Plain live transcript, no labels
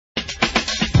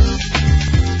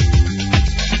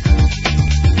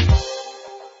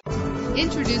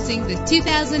Introducing the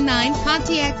 2009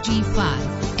 Pontiac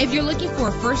G5. If you're looking for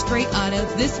a first-rate auto,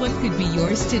 this one could be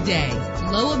yours today.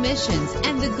 Low emissions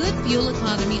and the good fuel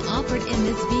economy offered in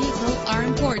this vehicle are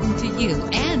important to you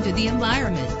and to the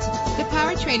environment. The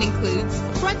powertrain includes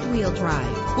front-wheel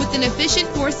drive with an efficient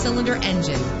 4-cylinder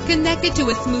engine connected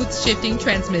to a smooth shifting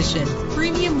transmission.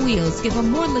 Premium wheels give a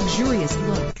more luxurious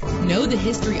look. Know the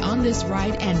history on this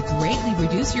ride and greatly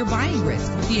reduce your buying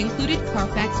risk with the included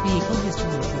Carfax Vehicle History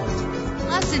Report.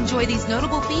 Plus, enjoy these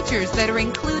notable features that are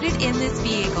included in this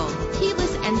vehicle: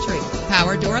 keyless entry,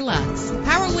 power door locks,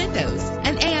 power windows,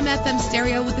 an AM/FM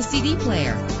stereo with a CD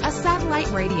player, a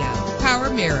satellite radio, power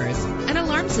mirrors, an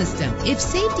alarm system. If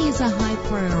safety is a high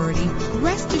priority,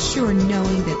 rest assured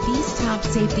knowing that these top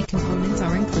safety components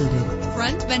are included: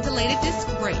 front ventilated disc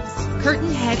brakes,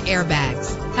 curtain head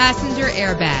airbags, passenger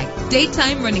airbag,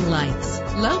 daytime running lights,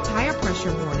 low tire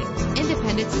pressure warning,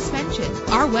 independent suspension.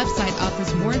 Our website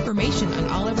offers more information on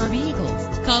all of our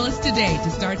vehicles. Call us today to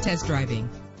start test driving.